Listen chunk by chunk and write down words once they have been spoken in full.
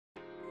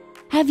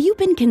Have you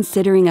been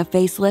considering a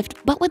facelift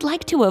but would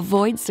like to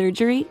avoid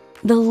surgery?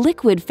 The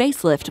Liquid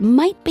Facelift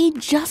might be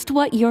just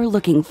what you're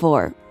looking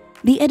for.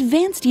 The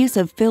advanced use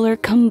of filler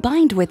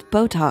combined with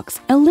Botox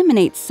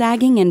eliminates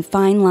sagging and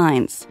fine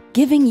lines,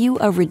 giving you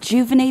a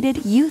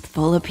rejuvenated,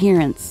 youthful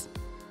appearance.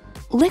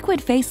 Liquid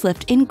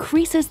Facelift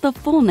increases the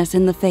fullness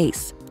in the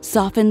face,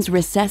 softens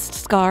recessed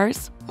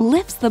scars,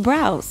 lifts the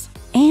brows,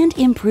 and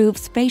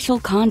improves facial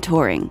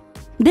contouring.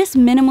 This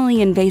minimally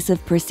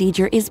invasive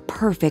procedure is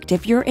perfect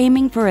if you're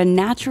aiming for a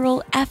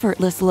natural,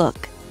 effortless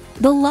look.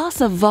 The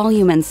loss of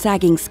volume and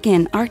sagging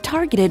skin are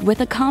targeted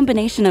with a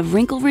combination of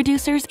wrinkle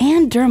reducers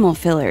and dermal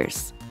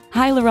fillers.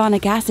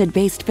 Hyaluronic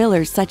acid-based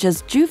fillers such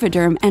as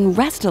Juvederm and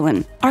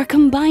Restylane are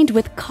combined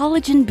with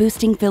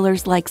collagen-boosting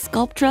fillers like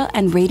Sculptra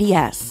and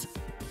Radiesse.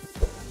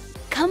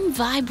 Come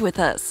vibe with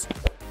us.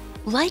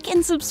 Like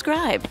and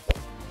subscribe.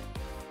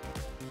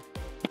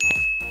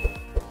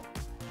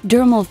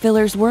 Dermal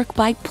fillers work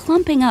by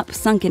plumping up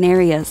sunken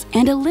areas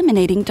and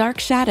eliminating dark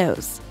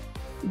shadows.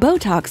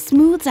 Botox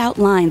smooths out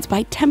lines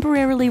by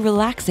temporarily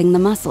relaxing the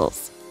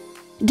muscles.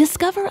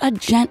 Discover a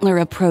gentler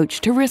approach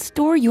to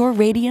restore your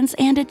radiance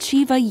and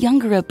achieve a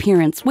younger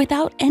appearance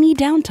without any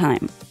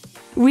downtime.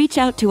 Reach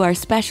out to our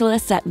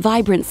specialists at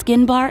Vibrant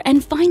Skin Bar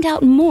and find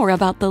out more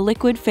about the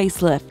Liquid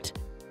Facelift.